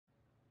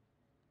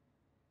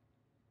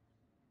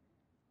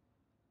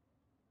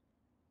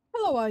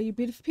Hello all you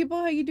beautiful people,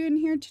 how you doing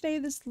here today?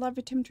 This is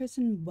Love Temptress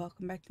and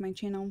welcome back to my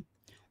channel.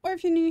 Or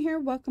if you're new here,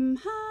 welcome.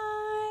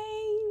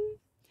 Hi!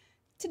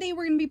 Today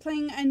we're going to be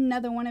playing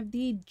another one of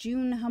the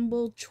June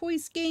Humble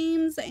Choice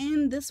games,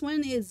 and this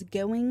one is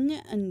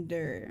Going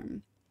Under.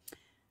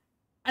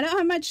 I don't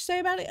have much to say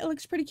about it. It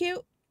looks pretty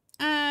cute.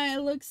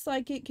 It looks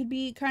like it could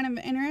be kind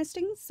of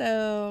interesting,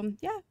 so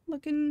yeah,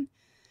 looking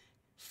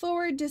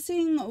forward to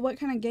seeing what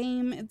kind of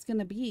game it's going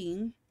to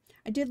be.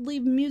 I did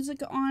leave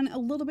music on a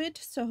little bit,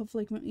 so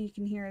hopefully you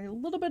can hear a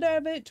little bit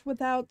of it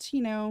without, you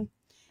know,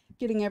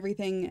 getting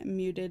everything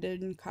muted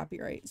and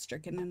copyright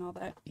stricken and all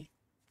that.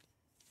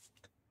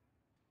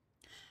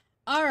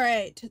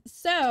 Alright,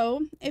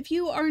 so if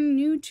you are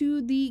new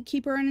to the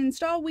Keeper and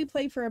Install, we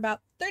play for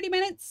about 30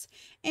 minutes,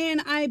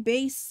 and I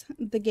base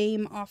the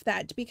game off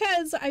that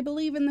because I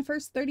believe in the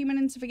first 30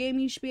 minutes of a game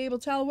you should be able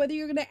to tell whether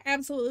you're going to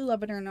absolutely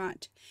love it or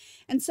not.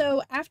 And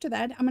so after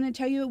that, I'm going to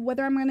tell you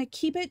whether I'm going to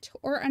keep it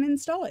or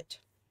uninstall it.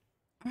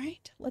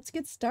 Alright, let's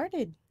get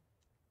started.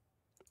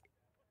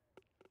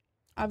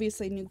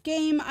 Obviously, new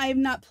game. I have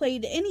not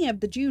played any of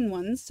the June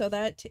ones, so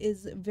that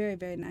is very,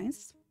 very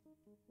nice.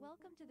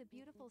 Welcome to the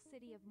beautiful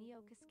city of Neo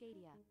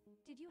Cascadia.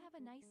 Did you have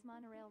a nice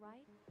monorail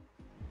ride?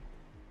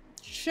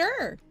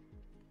 Sure.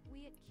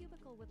 We at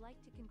Cubicle would like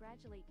to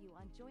congratulate you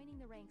on joining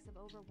the ranks of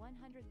over 100,000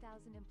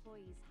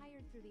 employees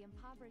hired through the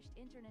Impoverished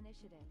Intern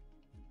Initiative.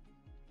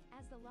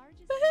 As the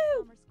largest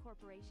e-commerce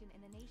corporation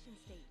in the nation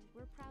state,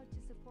 we're proud to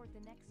support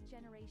the next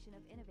generation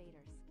of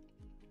innovators.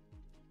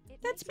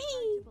 That's me.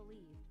 Hard to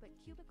believe, but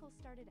Cubicle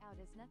started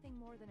out as nothing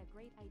more than a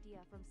great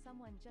idea from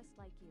someone just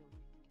like you.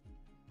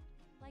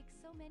 Like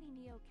so many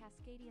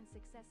Neo-Cascadian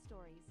success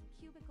stories,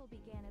 Cubicle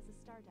began as a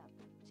startup.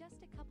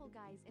 Just a couple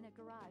guys in a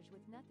garage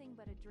with nothing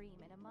but a dream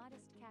and a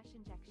modest cash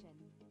injection.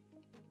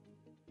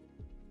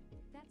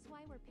 That's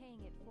why we're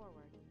paying it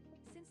forward.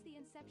 Since the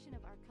inception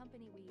of our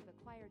company, we've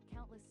acquired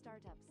countless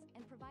startups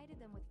and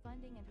provided them with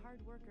funding and hard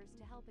workers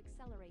to help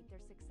accelerate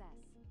their success.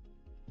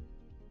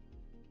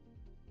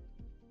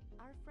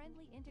 Our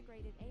friendly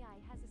integrated AI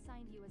has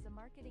assigned you as a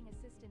marketing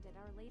assistant at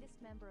our latest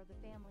member of the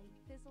family,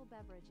 Fizzle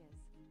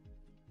Beverages.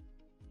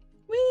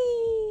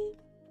 Whee!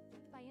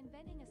 By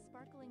inventing a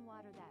sparkling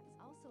water that's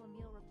also a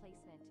meal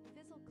replacement,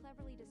 Fizzle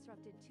cleverly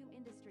disrupted two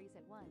industries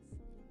at once.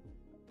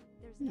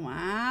 There's no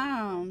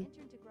wow.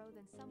 intern to grow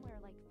than somewhere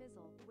like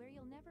Fizzle, where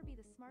you'll never be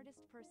the smartest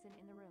person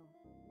in the room.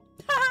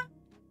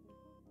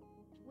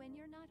 When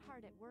you're not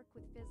hard at work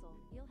with Fizzle,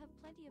 you'll have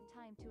plenty of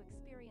time to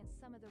experience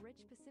some of the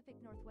rich Pacific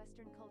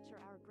Northwestern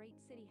culture our great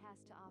city has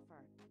to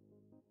offer.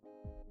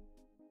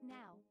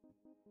 Now,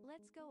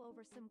 let's go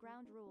over some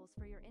ground rules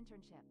for your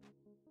internship.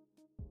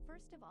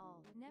 First of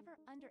all, never,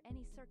 under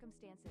any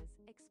circumstances,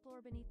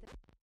 explore beneath the...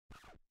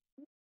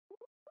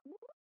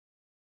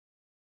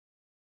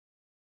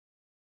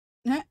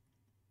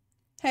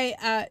 Hey,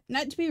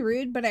 not to be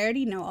rude, but I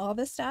already know all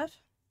this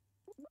stuff.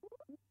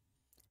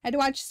 I had to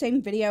watch the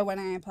same video when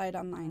I applied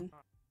online.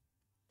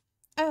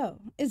 Oh,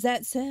 is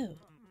that so?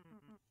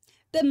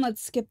 Then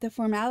let's skip the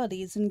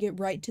formalities and get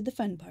right to the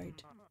fun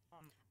part.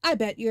 I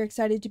bet you're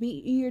excited to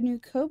meet your new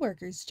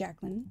co-workers,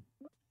 Jacqueline.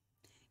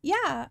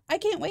 Yeah, I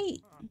can't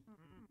wait.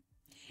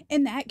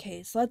 In that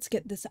case, let's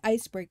get this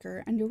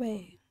icebreaker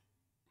underway.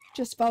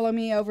 Just follow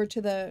me over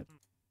to the...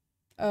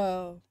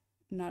 Oh,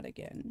 not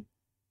again.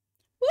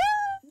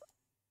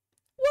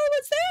 What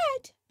was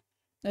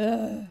that?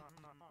 Ugh.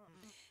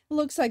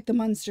 Looks like the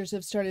monsters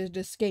have started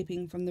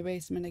escaping from the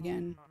basement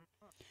again.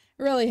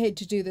 I really hate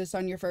to do this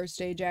on your first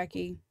day,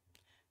 Jackie.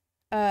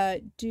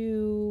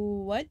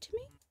 Do what to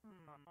me?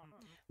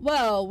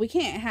 Well, we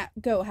can't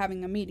go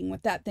having a meeting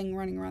with that thing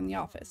running around the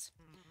office.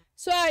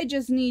 So I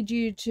just need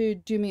you to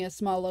do me a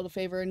small little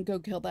favor and go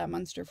kill that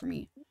monster for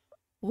me.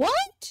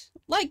 What?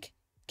 Like,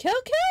 kill?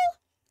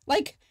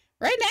 Like,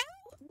 right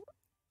now?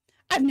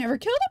 I've never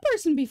killed a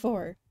person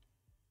before.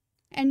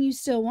 And you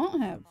still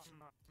won't have.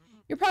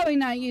 You're probably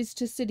not used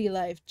to city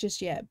life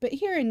just yet, but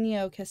here in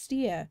Neo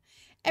Cascadia,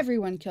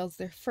 everyone kills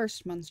their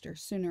first monster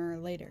sooner or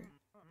later.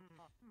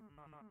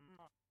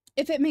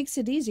 If it makes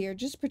it easier,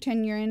 just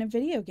pretend you're in a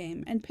video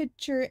game and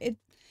picture it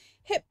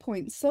hit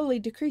points slowly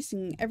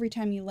decreasing every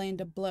time you land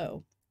a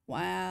blow.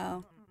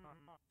 Wow.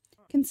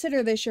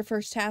 Consider this your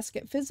first task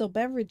at Fizzle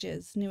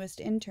Beverages' newest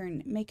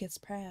intern. Make us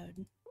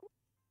proud.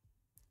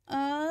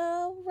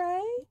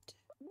 Alright.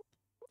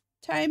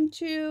 Time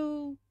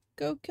to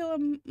go kill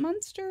a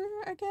monster,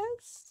 I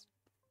guess?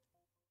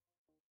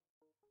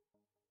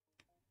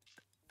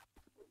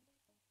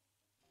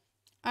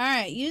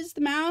 Alright, use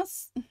the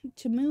mouse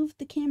to move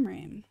the camera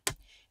in.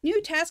 New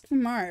task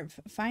from Marv.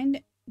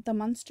 Find the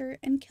monster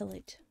and kill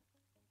it.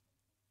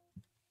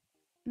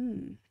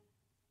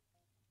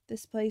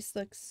 This place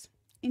looks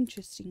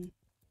interesting.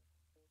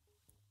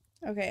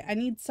 Okay, I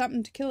need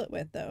something to kill it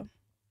with, though.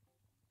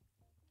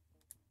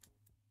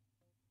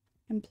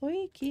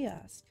 Employee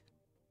kiosk.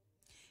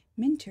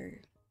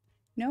 Mentor.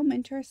 No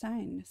mentor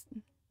assigned.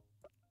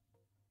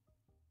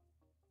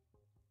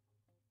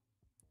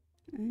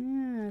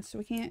 So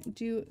we can't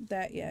do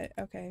that yet.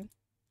 Okay.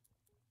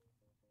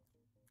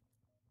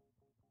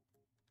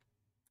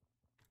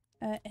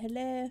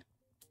 Hello.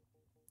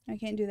 I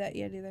can't do that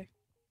yet either.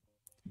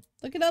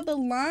 Look at all the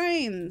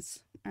lines.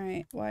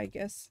 Alright, well, I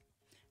guess.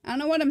 I don't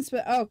know what I'm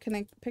supposed. Oh, can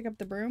I pick up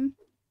the broom?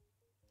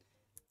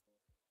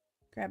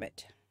 Grab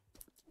it.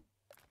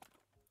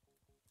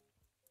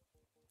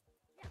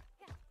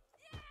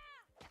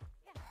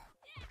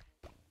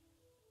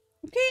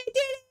 Okay, I did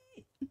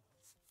it!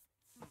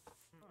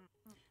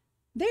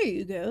 There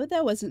you go.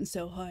 That wasn't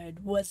so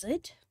hard, was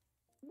it?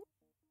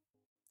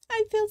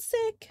 I feel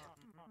sick.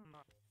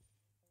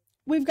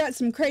 We've got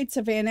some crates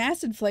of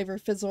antacid flavor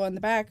fizzle on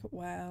the back.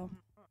 Wow.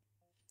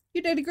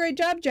 You did a great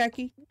job,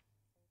 Jackie.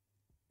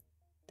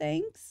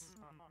 Thanks.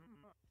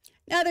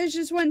 Now there's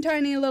just one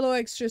tiny little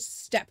extra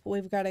step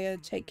we've got to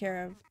take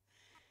care of.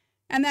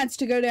 And that's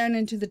to go down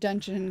into the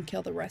dungeon and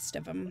kill the rest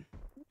of them.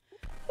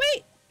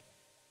 Wait!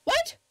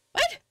 What?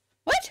 What?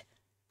 What?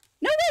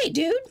 No way,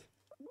 dude!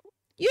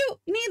 You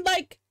need,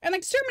 like, an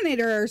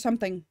exterminator or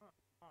something.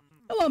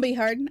 It won't be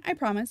hard, I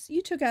promise.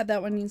 You took out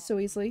that one so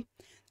easily.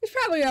 There's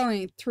probably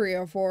only 3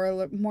 or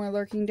 4 more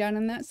lurking down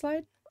in that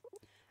slide.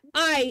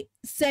 I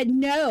said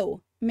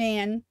no,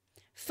 man.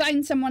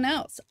 Find someone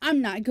else.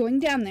 I'm not going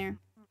down there.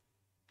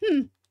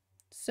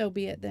 So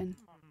be it then.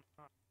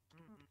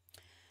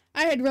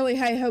 I had really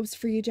high hopes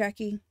for you,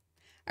 Jackie.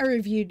 I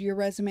reviewed your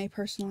resume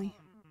personally.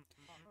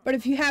 But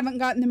if you haven't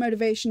gotten the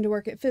motivation to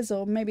work at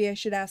Fizzle, maybe I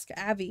should ask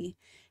Avi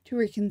to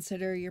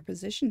reconsider your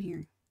position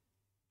here.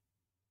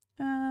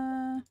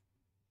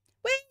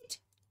 Wait!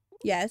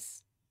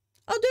 Yes.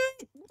 I'll do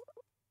it.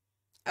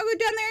 I'll go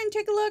down there and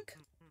take a look.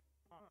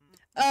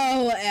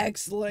 Oh,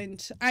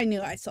 excellent. I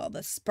knew I saw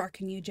the spark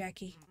in you,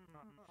 Jackie.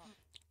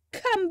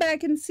 Come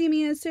back and see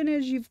me as soon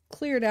as you've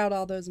cleared out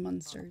all those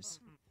monsters.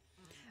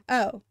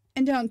 Oh,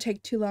 and don't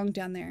take too long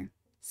down there.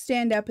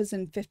 Stand up is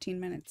in 15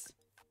 minutes.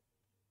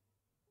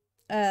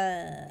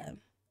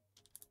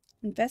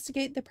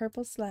 Investigate the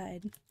purple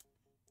slide.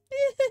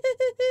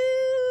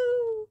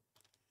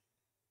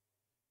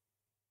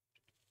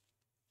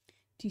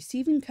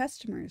 Deceiving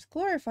customers,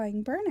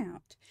 glorifying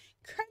burnout,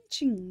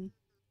 crunching.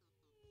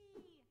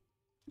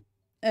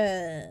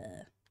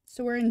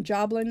 So we're in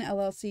Joblin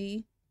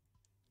LLC.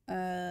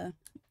 Okay.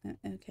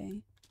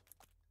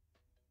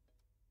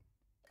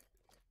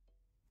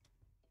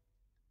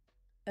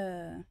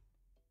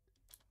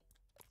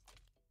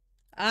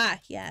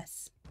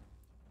 Yes.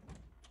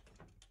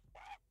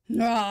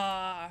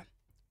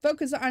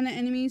 Focus on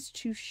enemies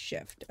to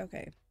shift.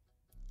 Okay.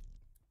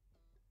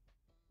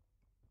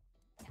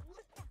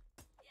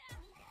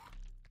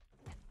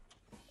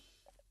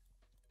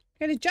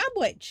 Got a job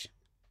witch.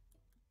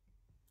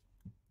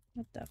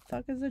 What the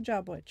fuck is a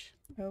job witch?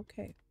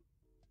 Okay.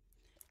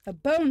 A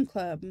bone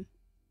club.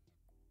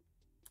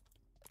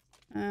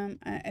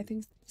 I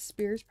think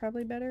spear's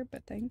probably better,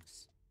 but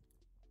thanks.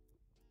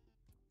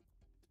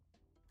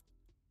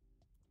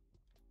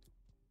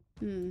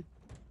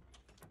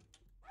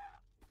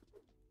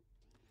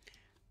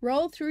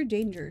 Roll through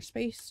danger.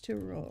 Space to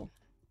roll.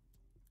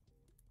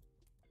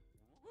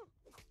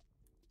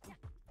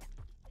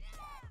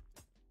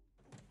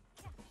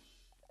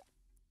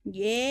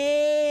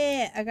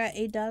 Yeah! I got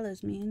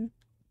 $8, man.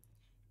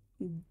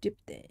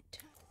 Dipped it.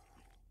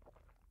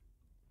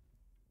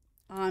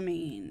 I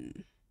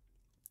mean,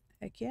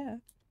 heck yeah.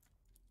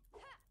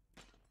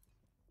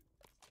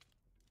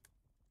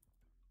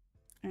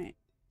 Alright.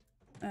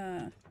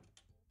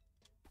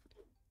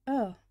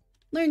 Oh.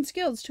 Learn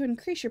skills to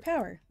increase your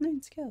power.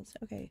 Learn skills.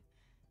 Okay.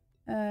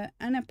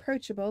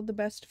 Unapproachable, the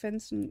best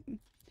defense.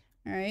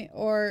 Alright.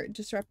 Or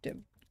disruptive.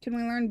 Can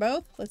we learn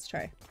both? Let's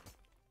try.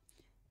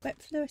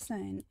 Wet floor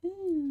sign.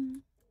 Ooh.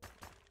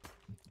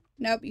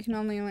 Nope, you can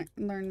only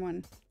learn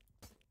one.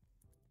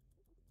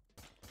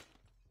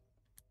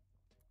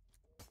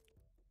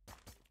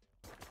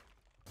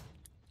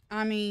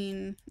 I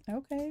mean,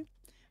 okay.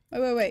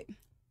 Wait.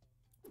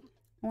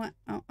 I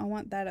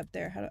want that up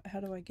there. How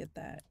do I get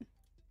that?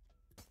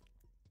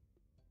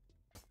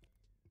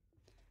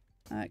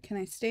 Can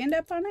I stand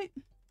up on it?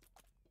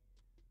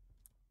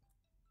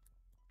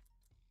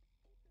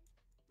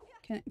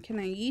 Can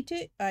I yeet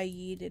it? I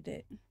yeeted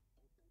it.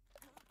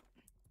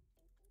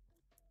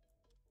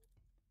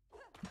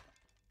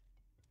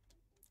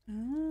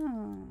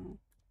 Oh.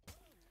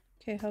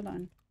 Okay, hold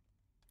on.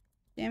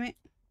 Damn it.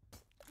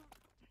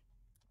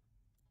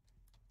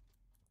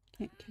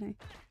 Can I?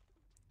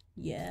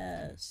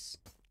 Yes.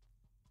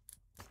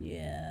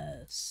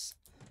 Yes.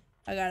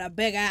 I got a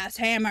big ass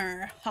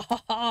hammer. Ha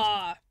ha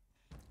ha.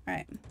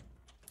 Alright.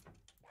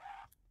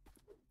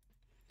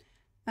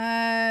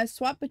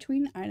 Swap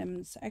between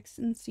items. X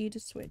and C to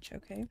switch.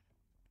 Okay.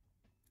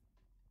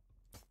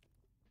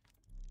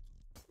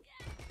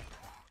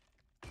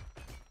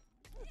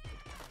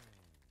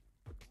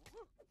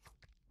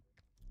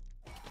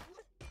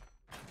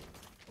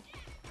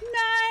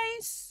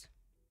 Nice.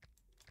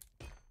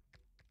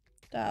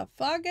 The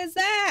fuck is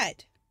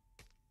that?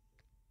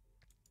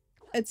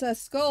 It's a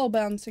skull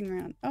bouncing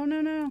around. Oh,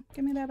 no.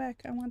 Give me that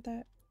back. I want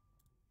that.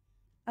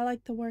 I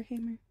like the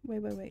warhammer.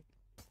 Wait.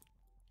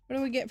 What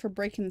do we get for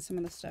breaking some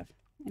of the stuff?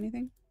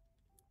 Anything?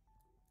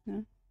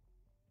 No?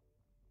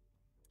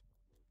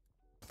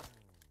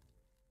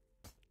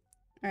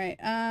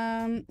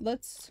 Alright,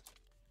 let's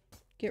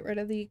get rid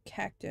of the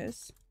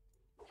cactus.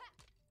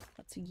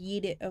 Let's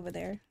yeet it over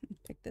there and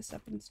pick this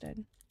up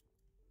instead.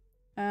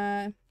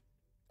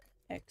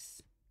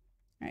 X.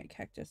 Alright,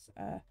 cactus.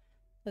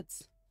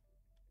 Let's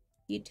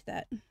eat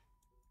that.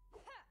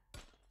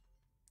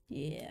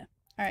 Yeah.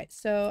 Alright,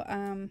 so,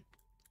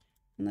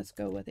 let's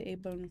go with a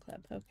bone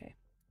club. Okay.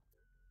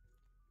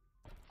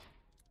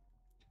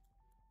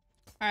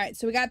 Alright,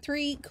 so we got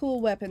 3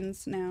 cool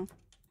weapons now.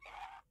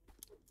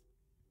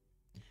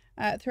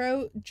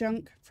 Throw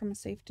junk from a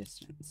safe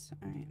distance.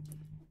 Alright.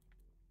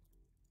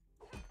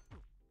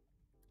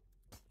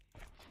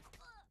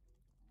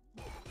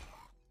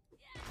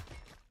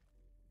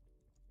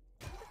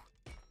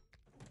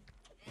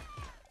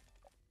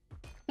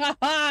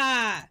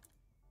 Ha-ha!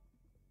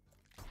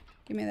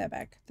 Give me that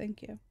back.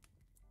 Thank you.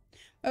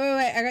 Oh,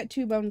 wait, I got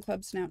 2 bone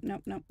clubs now.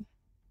 Nope, nope.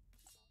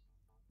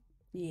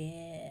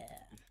 Yeah.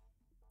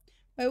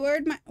 Wait,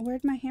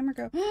 where'd my hammer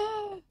go?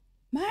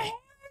 My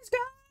hammer's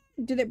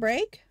gone! Did it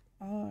break?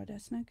 Oh,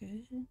 that's not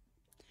good.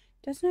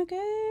 That's not good.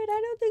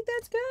 I don't think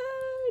that's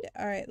good.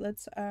 Alright,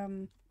 let's,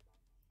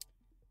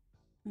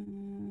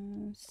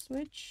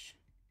 switch.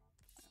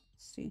 Let's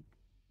see.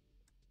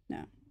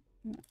 No.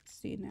 Let's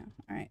see now.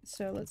 Alright,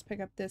 so let's pick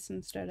up this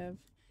instead of...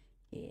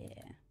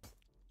 Yeah.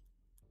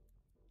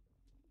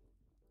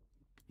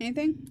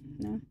 Anything?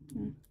 No?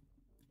 No.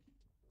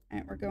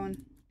 Alright, we're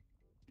going.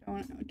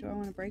 Do I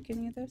want to break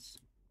any of this?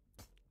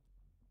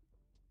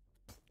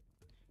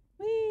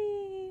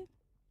 Whee!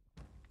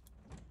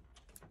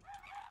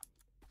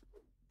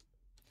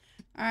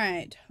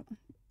 Alright.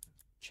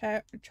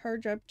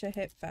 Charge up to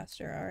hit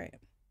faster. Alright.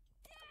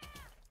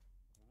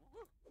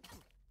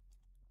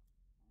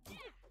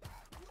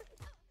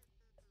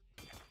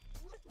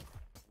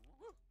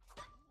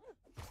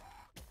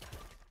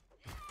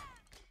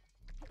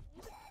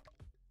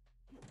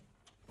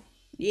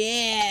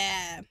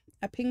 Yeah!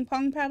 A ping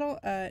pong paddle?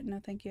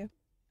 No thank you.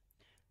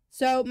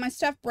 So, my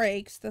stuff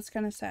breaks. That's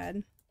kind of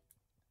sad.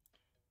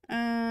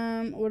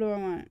 What do I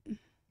want?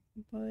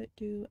 What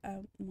do I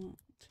want?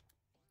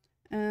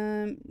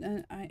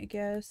 I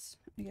guess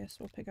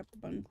we'll pick up the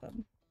bone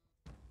club.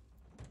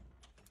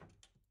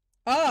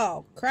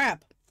 Oh,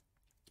 crap.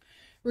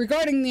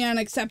 Regarding the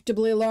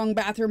unacceptably long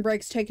bathroom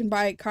breaks taken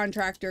by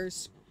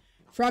contractors,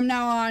 from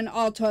now on,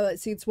 all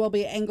toilet seats will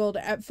be angled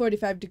at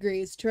 45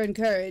 degrees to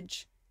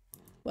encourage...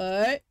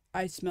 What?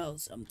 I smell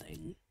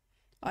something.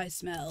 I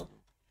smell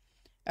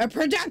a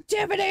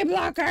productivity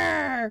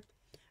blocker!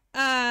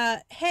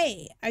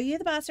 Hey, are you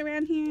the boss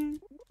around here?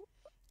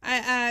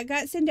 I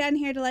got sent down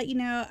here to let you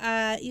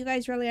know, you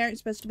guys really aren't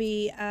supposed to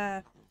be,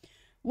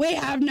 we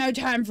have no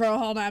time for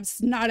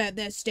hold-ups, not at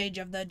this stage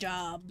of the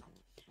job.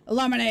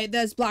 Eliminate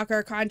this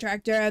blocker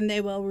contractor and they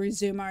will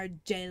resume our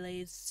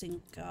daily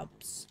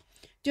sync-ups.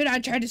 Do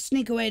not try to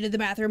sneak away to the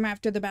bathroom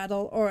after the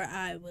battle, or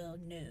I will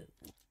know.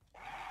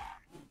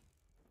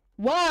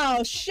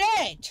 Wow,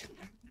 shit!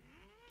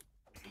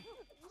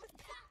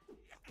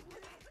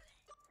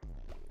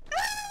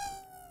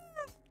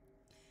 Ah!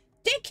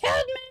 They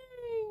killed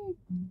me!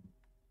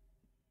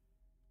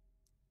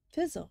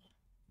 Fizzle.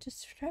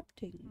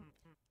 Disrupting.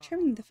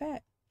 Trimming the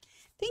fat.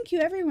 Thank you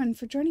everyone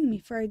for joining me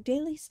for our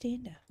daily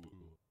stand-up.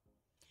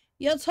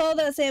 You told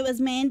us it was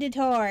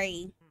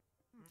mandatory.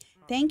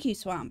 Thank you,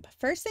 Swamp.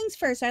 First things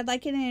first, I'd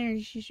like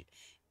to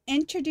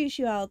introduce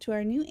you all to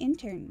our new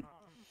intern.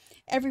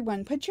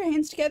 Everyone, put your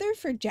hands together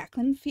for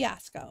Jacqueline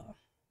Fiasco.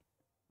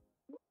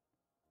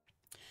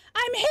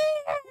 I'm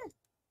here!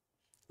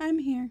 I'm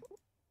here.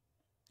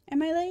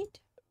 Am I late?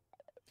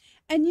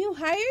 A new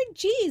hire?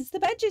 Geez, the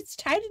budget's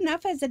tight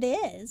enough as it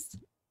is.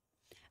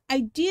 I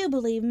do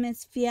believe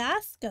Miss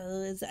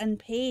Fiasco is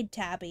unpaid,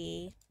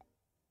 Tabby.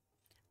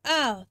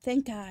 Oh,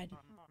 thank God.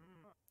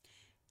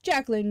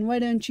 Jacqueline, why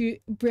don't you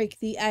break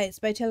the ice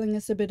by telling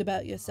us a bit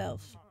about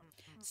yourself?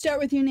 Start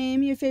with your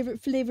name, your favorite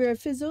flavor of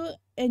fizzle,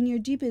 and your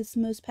deepest,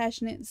 most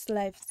passionate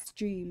life's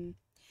dream.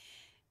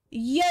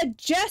 You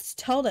just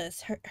told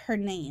us her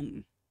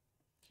name.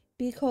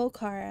 Be cool,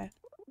 Kara.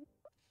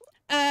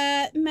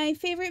 My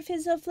favorite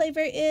fizzle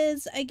flavor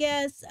is, I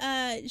guess,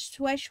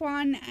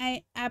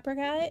 Szechuan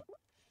apricot.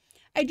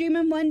 I dream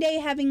of one day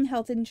having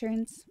health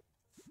insurance.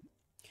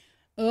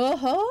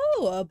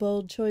 Oh, a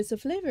bold choice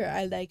of flavor.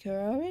 I like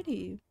her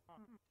already.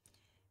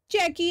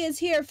 Jackie is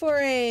here for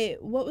a...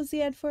 What was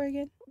the ad for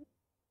again?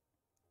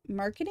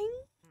 Marketing?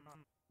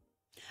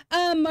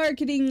 A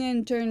marketing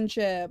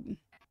internship.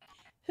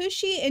 Who's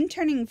she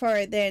interning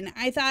for then?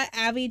 I thought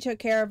Abby took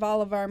care of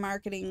all of our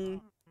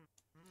marketing.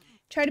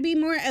 Try to be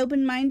more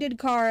open-minded,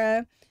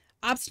 Kara.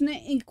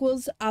 Obstinate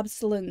equals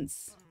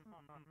obsolescence.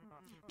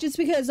 Just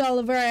because all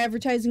of our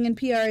advertising and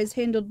PR is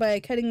handled by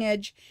a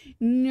cutting-edge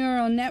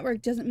neural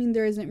network doesn't mean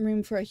there isn't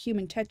room for a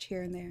human touch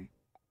here and there.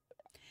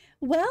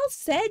 Well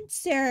said,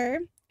 sir.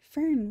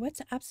 Fern,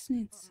 what's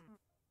obstinance?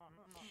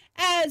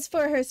 As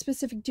for her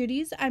specific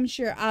duties, I'm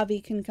sure Avi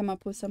can come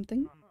up with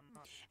something.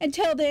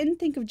 Until then,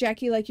 think of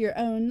Jackie like your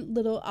own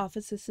little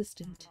office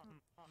assistant.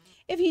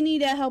 If you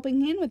need a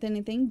helping hand with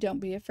anything, don't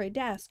be afraid to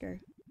ask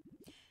her.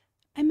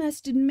 I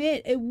must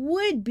admit, it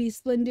would be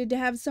splendid to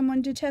have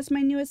someone to test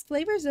my newest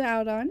flavors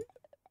out on.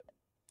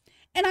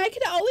 And I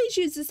could always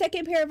use a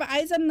second pair of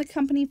eyes on the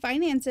company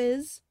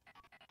finances.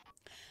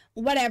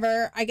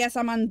 Whatever, I guess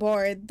I'm on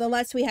board. The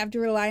less we have to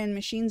rely on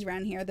machines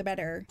around here, the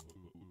better.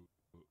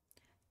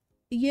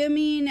 You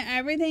mean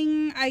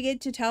everything I get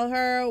to tell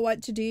her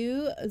what to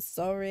do?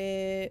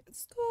 Sorry.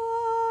 Score.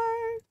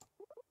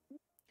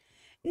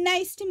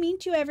 Nice to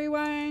meet you,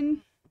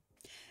 everyone.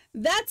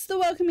 That's the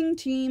welcoming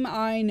team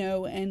I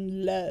know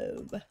and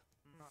love.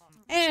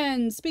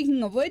 And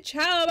speaking of which,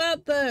 how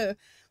about the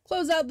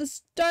close out the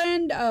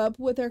stand up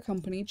with our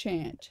company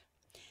chant?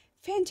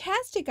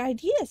 Fantastic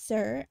idea,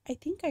 sir. I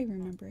think I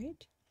remember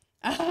it.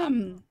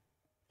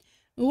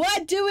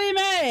 What do we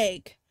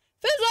make?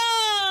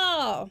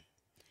 Fizzle!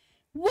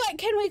 What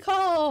can we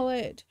call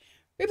it?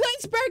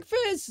 Replace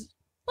breakfast,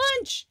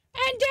 lunch,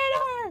 and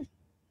dinner!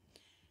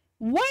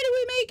 Why do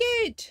we make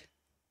it?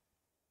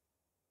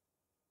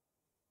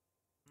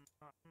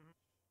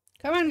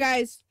 Come on,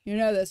 guys. You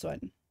know this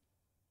one.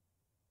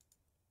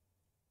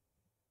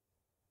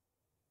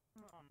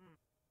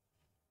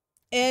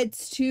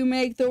 It's to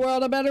make the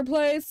world a better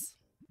place.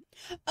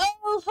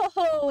 Oh, ho,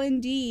 ho,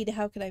 indeed.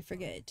 How could I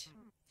forget?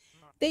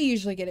 They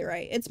usually get it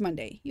right. It's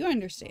Monday. You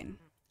understand.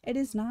 It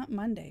is not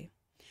Monday.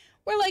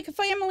 We're like a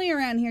family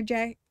around here,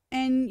 Jack.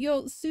 And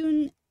you'll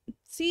soon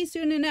see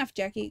soon enough,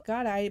 Jackie.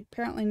 God, I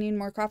apparently need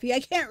more coffee. I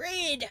can't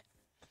read.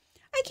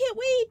 I can't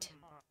wait.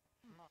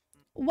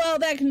 Well,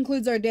 that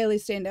concludes our daily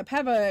stand-up.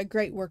 Have a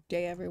great work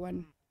day,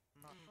 everyone.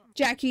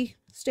 Jackie,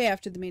 stay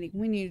after the meeting.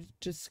 We need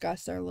to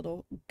discuss our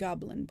little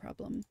goblin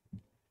problem.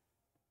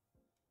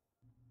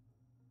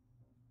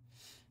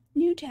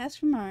 New task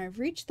from Marv.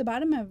 Reach the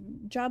bottom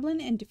of Joblin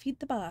and defeat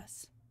the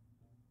boss.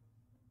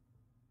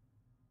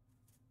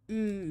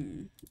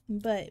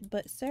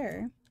 But,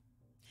 sir.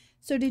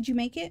 So did you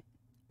make it?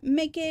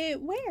 Make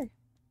it where?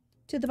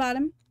 To the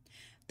bottom?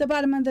 The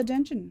bottom of the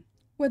dungeon,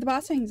 where the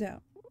boss hangs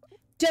out.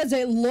 Does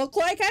it look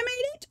like I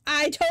made it?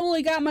 I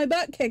totally got my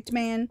butt kicked,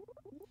 man.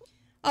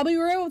 I'll be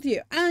real with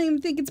you. I don't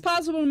even think it's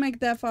possible to make it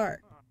that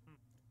far.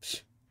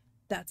 Psh,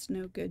 that's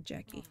no good,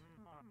 Jackie.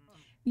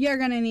 You're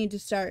gonna need to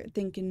start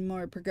thinking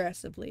more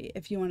progressively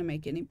if you want to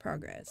make any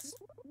progress.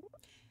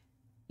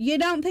 You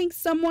don't think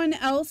someone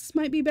else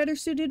might be better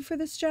suited for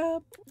this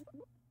job?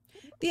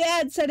 The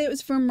ad said it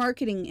was for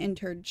marketing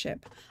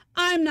internship.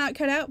 I'm not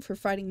cut out for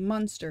fighting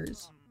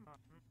monsters.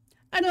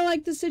 I don't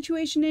like the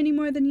situation any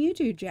more than you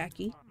do,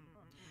 Jackie.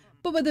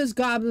 But with those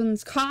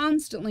goblins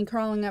constantly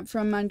crawling up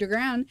from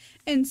underground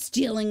and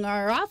stealing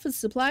our office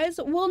supplies,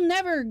 we're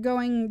never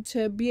going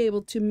to be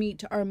able to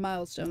meet our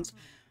milestones.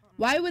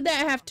 Why would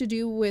that have to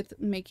do with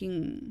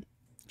making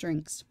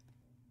drinks?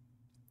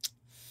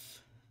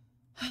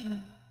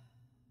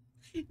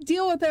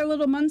 Deal with our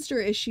little monster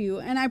issue,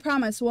 and I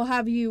promise we'll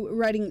have you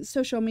writing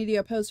social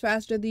media posts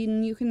faster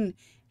than you can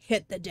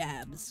hit the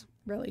dabs.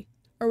 Really.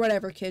 Or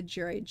whatever kids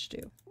your age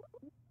do.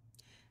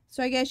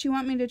 So I guess you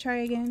want me to try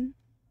again?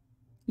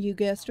 You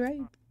guessed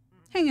right.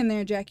 Hang in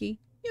there, Jackie.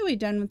 You'll be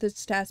done with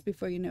this task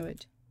before you know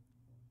it.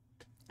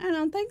 I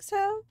don't think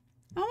so.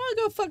 I want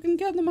to go fucking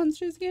kill the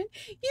monsters again.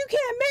 You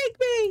can't make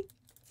me!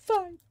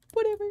 Fine.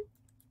 Whatever.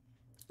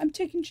 I'm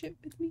taking shit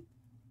with me.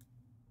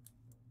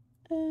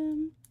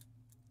 I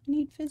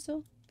need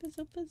fizzle.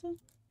 Fizzle, fizzle.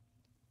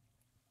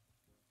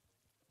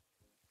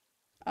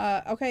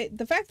 Okay.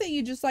 The fact that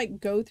you just, like,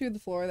 go through the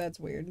floor, that's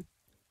weird.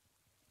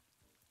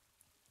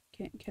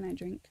 Can I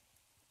drink?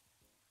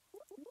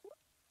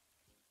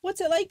 What's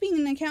it like being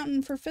an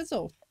accountant for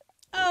Fizzle?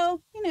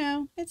 Oh, you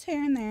know, it's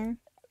here and there.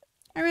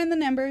 I ran the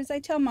numbers. I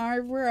tell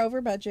Marv we're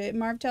over budget.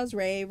 Marv tells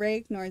Ray. Ray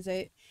ignores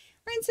it.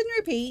 Rinse and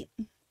repeat.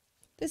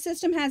 The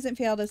system hasn't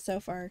failed us so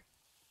far.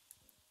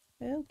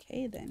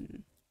 Okay,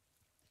 then.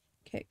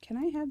 Okay, can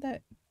I have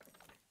that?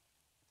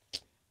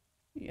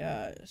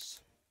 Yes.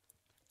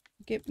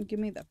 Give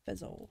me the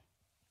Fizzle.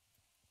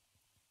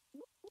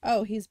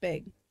 Oh, he's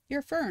big.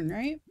 You're Fern,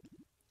 right?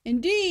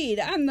 Indeed,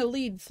 I'm the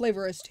lead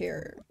flavorist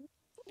here.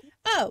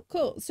 Oh,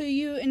 cool. So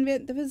you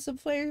invent the Fizzle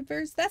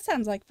flavors? That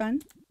sounds like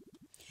fun.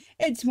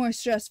 It's more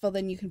stressful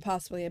than you can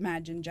possibly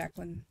imagine,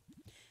 Jacqueline.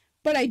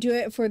 But I do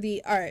it for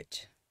the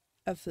art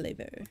of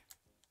flavor.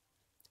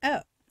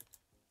 Oh.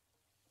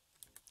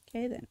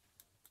 Okay, then.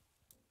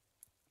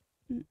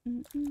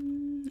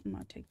 I'm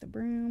gonna take the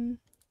broom.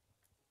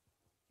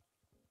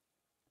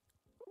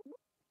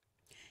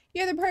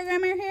 You're the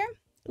programmer here?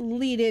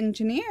 Lead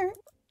engineer.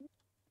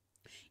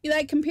 You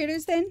like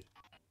computers, then?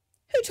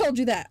 Who told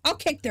you that? I'll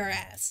kick their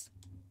ass.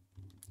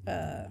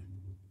 You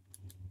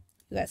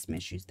got some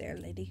issues there,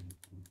 lady.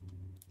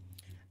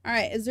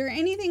 Alright, is there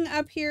anything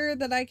up here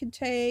that I could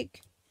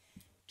take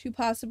to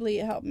possibly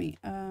help me?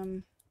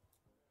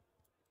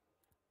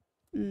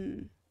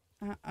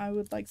 I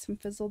would like some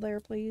Fizzle there,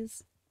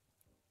 please.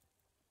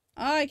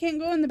 Oh, I can't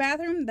go in the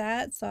bathroom?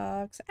 That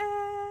sucks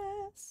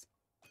ass.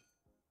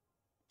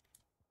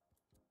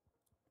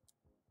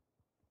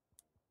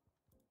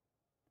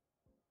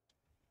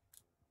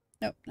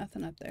 Nope,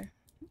 nothing up there.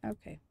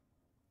 Okay.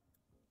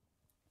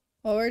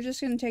 Well, we're just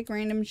gonna take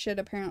random shit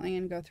apparently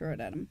and go throw it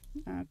at him.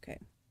 Okay.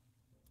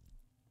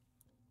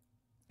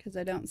 Because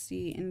I don't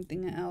see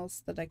anything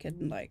else that I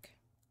could, like,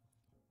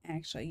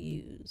 actually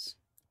use.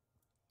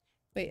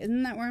 Wait,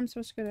 isn't that where I'm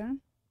supposed to go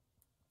down?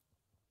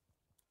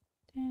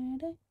 Da,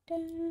 da, da,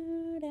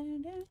 da,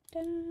 da,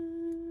 da.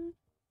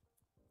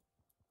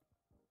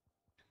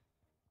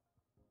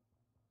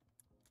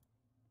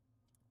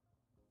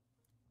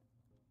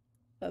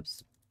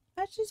 Oops.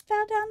 I just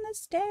fell down the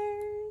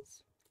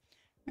stairs.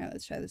 Alright,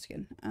 let's try this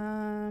again.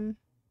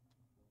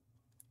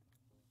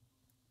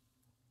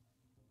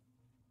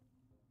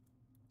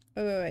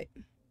 Oh, wait.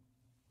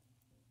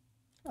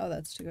 Oh,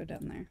 that's to go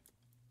down there.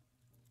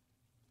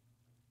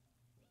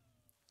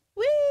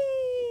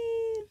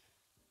 Whee!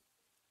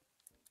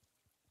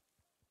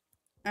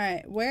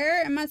 Alright,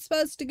 where am I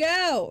supposed to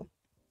go?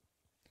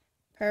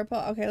 Purple.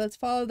 Okay, let's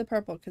follow the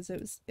purple because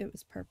it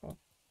was purple.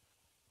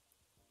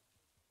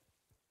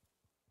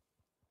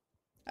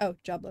 Oh,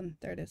 Joblin.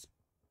 There it is.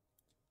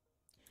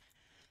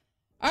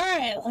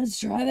 Alright, let's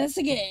try this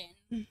again.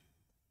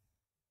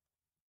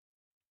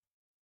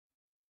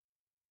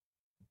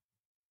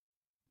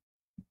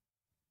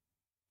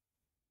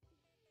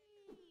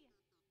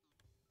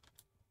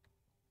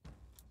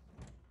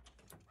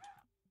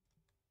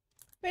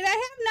 Wait, I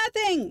have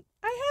nothing!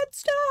 I had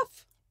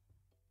stuff!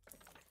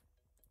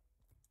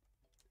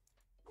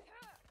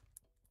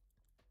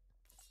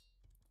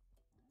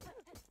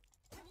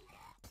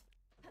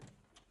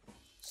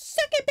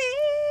 Suck it,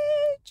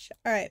 bitch!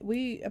 Alright,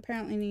 we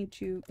apparently need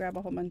to grab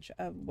a whole bunch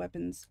of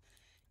weapons.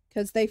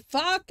 Because they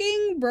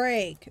fucking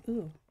break.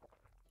 Ooh.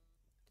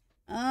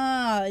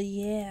 Oh,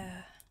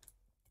 yeah.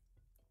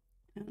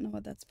 I don't know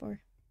what that's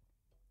for.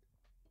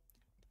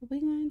 But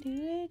we're gonna do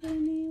it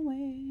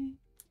anyway.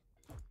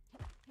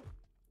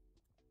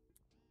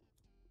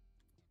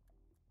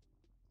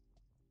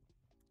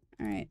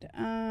 Alright,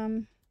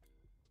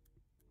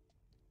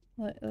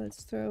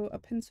 let's throw a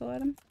pencil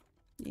at him.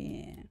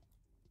 Yeah.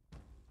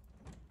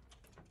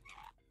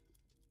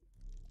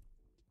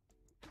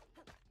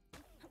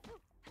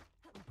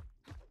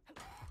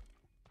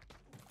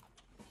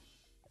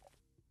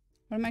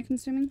 What am I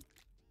consuming?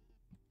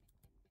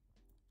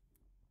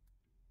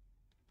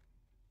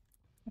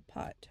 A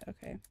pot,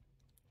 okay.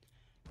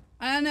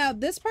 I don't know,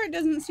 this part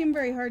doesn't seem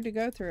very hard to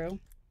go through.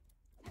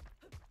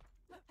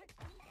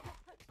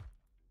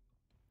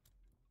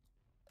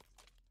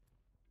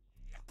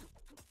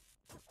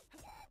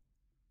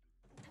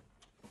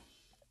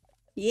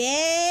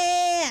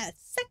 Yeah!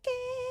 Suck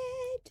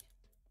it!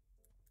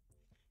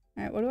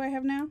 Alright, what do I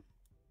have now?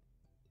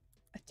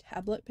 A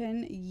tablet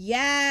pen?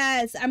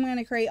 Yes! I'm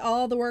gonna create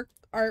all the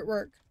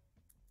artwork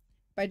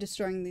by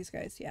destroying these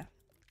guys, yeah.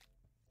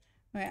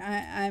 Okay,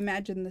 I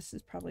imagine this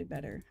is probably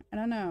better. I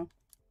don't know.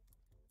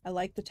 I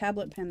like the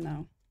tablet pen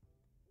though.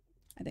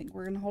 I think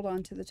we're gonna hold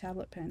on to the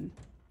tablet pen.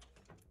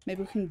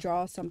 Maybe we can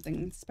draw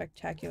something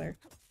spectacular.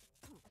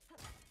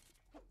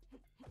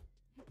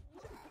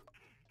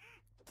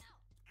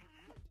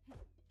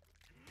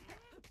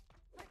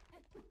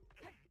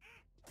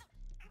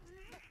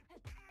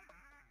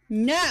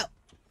 No!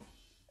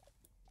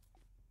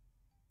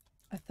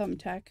 A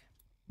thumbtack.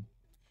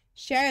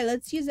 Sure,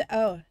 let's use it.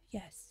 Oh,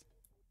 yes.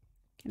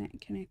 Can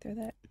I throw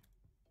that?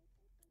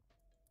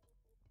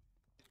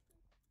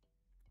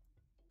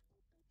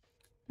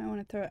 I want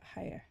to throw it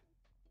higher.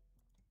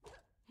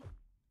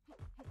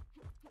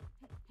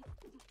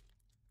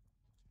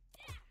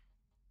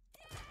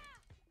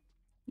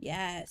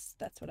 Yes,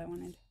 that's what I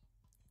wanted.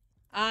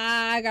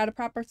 I got a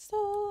proper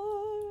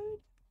sword.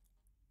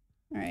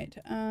 Alright,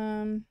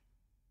 so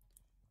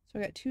I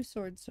got 2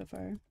 swords so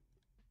far.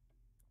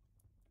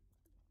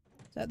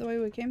 Is that the way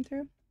we came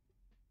through?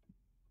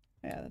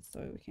 Yeah, that's the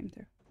way we came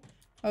through.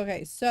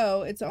 Okay,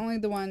 so it's only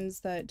the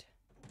ones that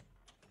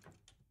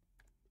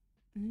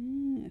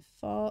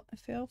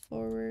fail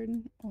forward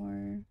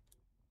or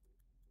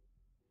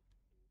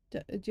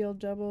deal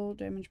double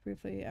damage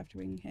briefly after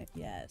being hit.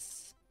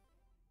 Yes.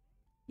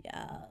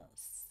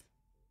 Yes.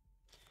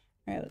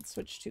 Alright, let's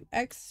switch to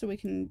X so we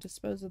can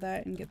dispose of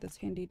that and get this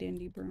handy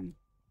dandy broom.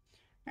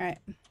 Alright.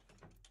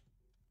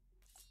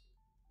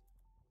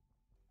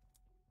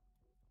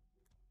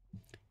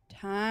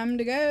 Time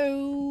to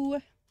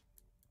go.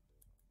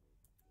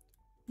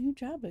 New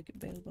job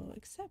available.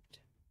 Accept.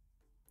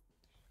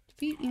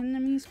 Defeat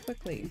enemies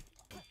quickly.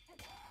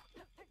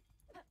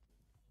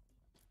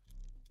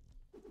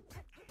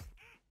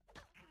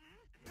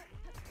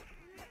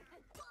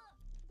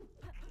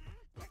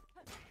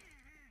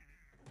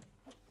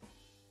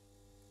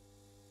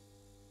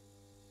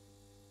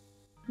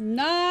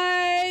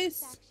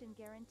 Nice. Action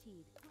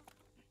guaranteed.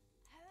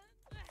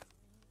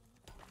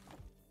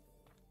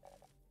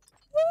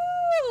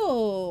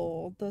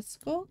 Woo! The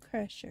Skull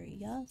Crusher.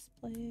 Yes,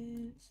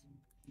 please.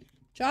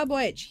 Job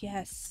Witch.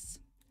 Yes.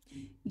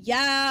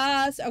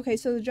 Yes! Okay,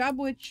 so the Job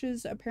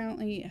Witches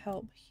apparently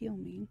help heal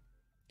me.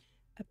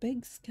 A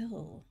big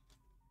skill.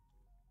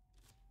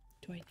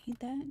 Do I need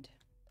that?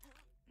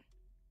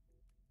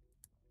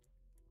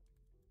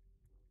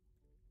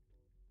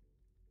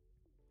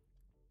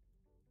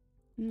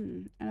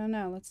 I don't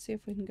know. Let's see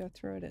if we can go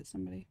throw it at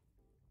somebody.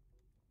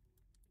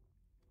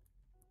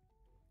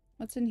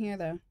 What's in here,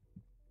 though?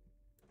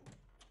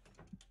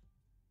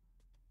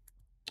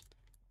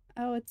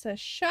 Oh, it's a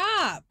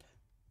shop!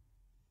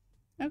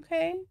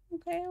 Okay,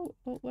 okay.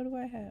 What do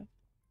I have?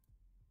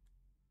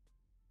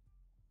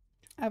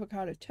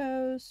 Avocado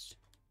toast.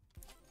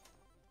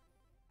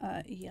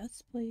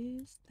 Yes,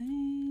 please.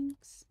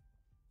 Thanks.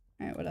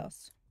 Alright, what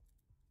else?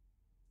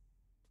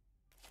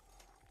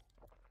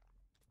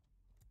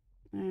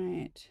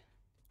 Alright.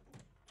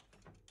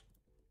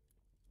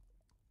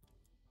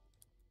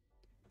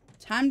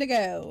 Time to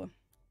go.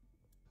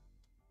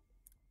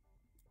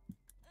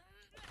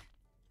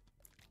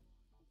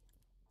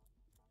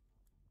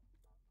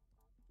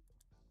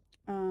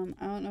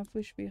 I don't know if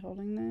we should be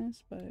holding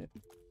this, but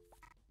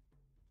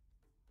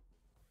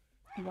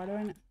why do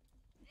I know?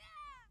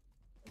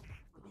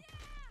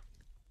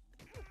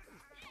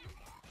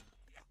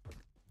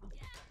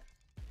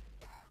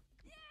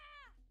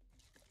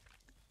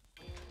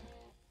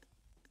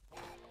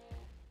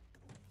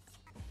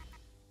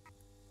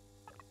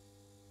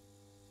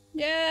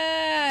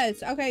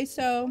 Yes! Okay,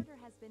 so Order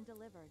has been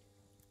delivered.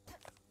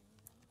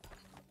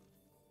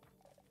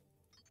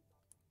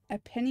 a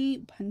penny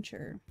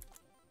puncher.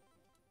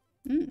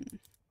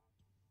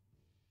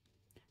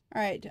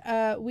 Alright,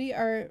 we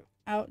are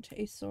out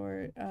a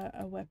sword,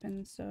 a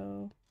weapon,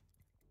 so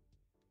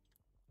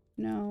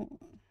no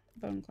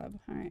bone club.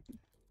 Alright.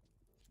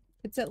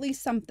 It's at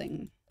least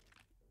something.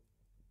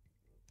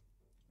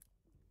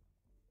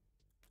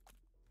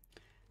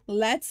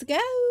 Let's go!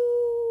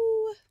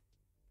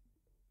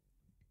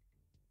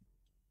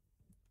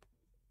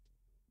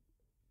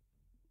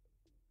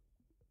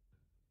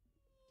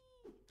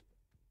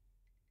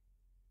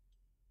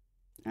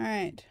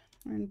 Alright,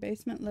 we're in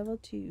basement level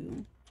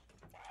 2.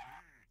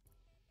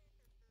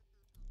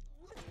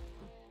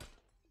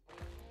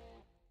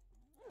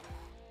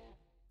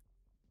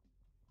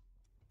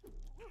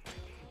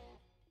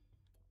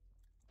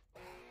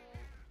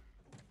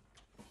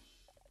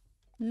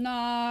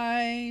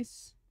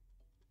 Nice!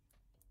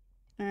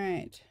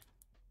 Alright.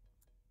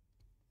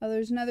 Oh,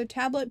 there's another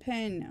tablet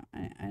pen.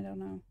 I don't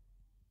know.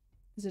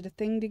 Is it a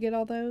thing to get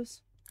all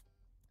those?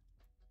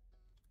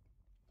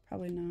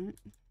 Probably not.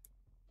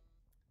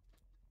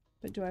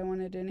 But do I want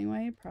it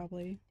anyway?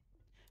 Probably.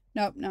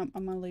 Nope, nope,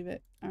 I'm gonna leave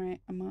it.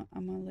 Alright, I'm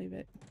gonna leave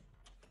it.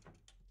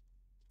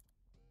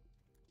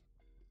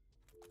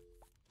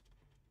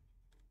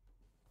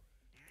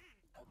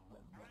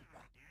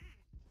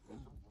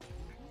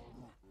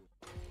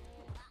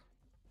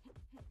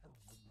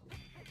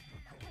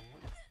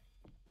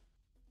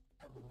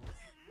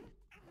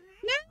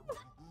 No!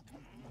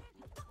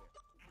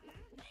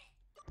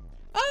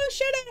 Oh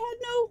shit, I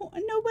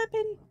had no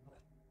weapon.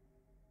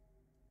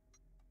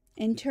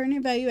 Intern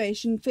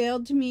evaluation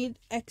failed to meet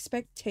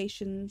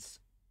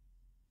expectations.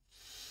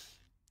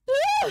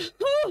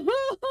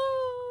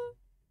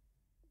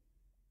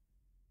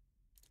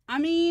 I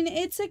mean,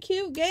 it's a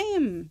cute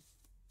game.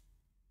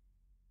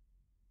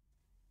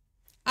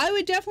 I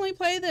would definitely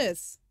play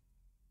this.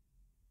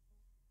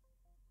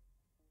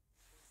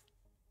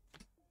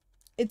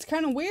 It's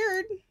kind of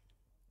weird.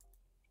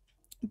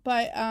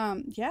 But,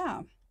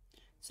 yeah.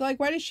 So, like,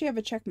 why does she have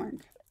a check mark?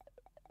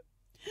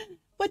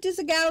 What does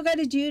a gal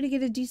gotta do to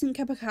get a decent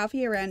cup of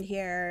coffee around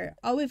here?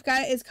 All we've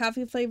got is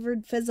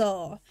coffee-flavored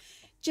fizzle.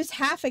 Just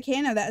half a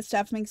can of that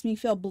stuff makes me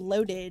feel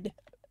bloated.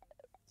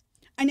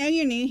 I know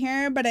you're new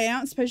here, but I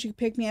don't suppose you could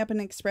pick me up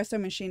an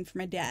espresso machine for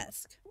my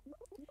desk.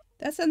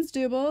 That sounds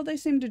doable. They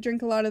seem to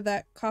drink a lot of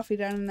that coffee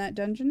down in that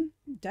dungeon.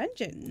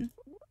 Dungeon?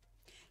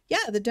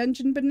 Yeah, the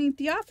dungeon beneath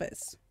the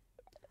office.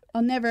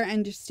 I'll never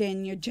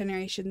understand your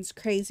generation's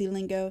crazy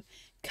lingo.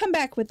 Come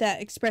back with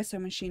that espresso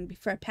machine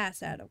before I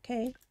pass out,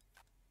 okay?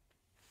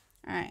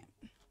 Alright.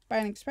 Buy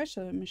an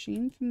espresso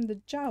machine from the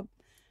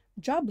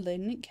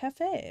Joblin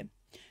Cafe.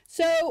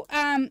 So,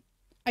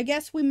 I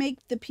guess we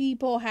make the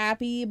people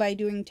happy by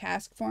doing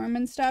task for them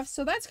and stuff.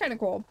 So that's kind of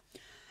cool.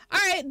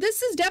 Alright,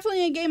 this is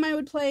definitely a game I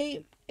would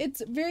play.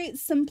 It's very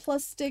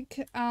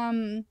simplistic.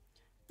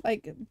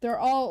 Like, they're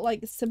all,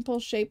 like, simple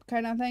shape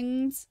kind of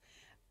things.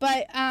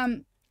 But,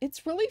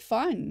 it's really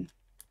fun.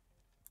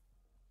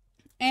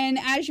 And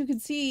as you can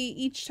see,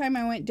 each time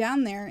I went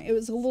down there, it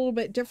was a little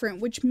bit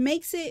different, which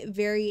makes it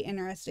very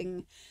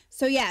interesting.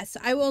 So yes,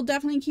 I will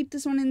definitely keep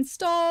this one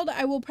installed.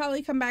 I will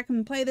probably come back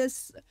and play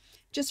this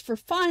just for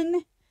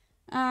fun.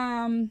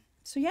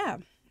 So yeah.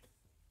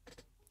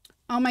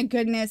 Oh my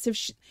goodness,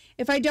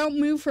 if I don't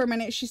move for a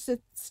minute, she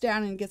sits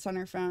down and gets on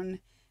her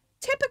phone.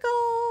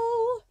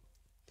 Typical!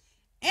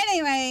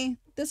 Anyway,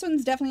 this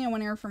one's definitely a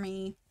winner for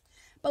me.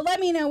 But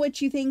let me know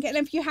what you think. And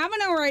if you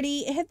haven't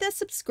already, hit the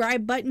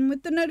subscribe button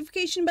with the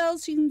notification bell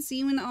so you can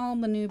see when all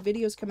the new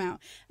videos come out.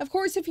 Of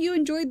course, if you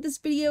enjoyed this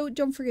video,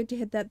 don't forget to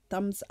hit that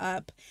thumbs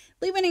up.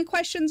 Leave any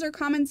questions or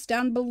comments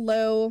down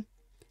below,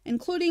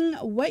 including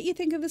what you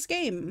think of this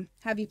game.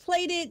 Have you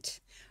played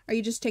it? Are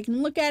you just taking a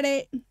look at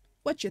it?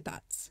 What's your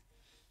thoughts?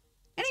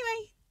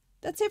 Anyway,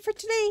 that's it for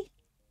today.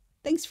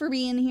 Thanks for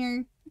being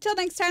here. Until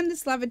next time,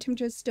 this Lava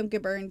Temptress, don't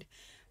get burned.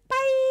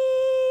 Bye!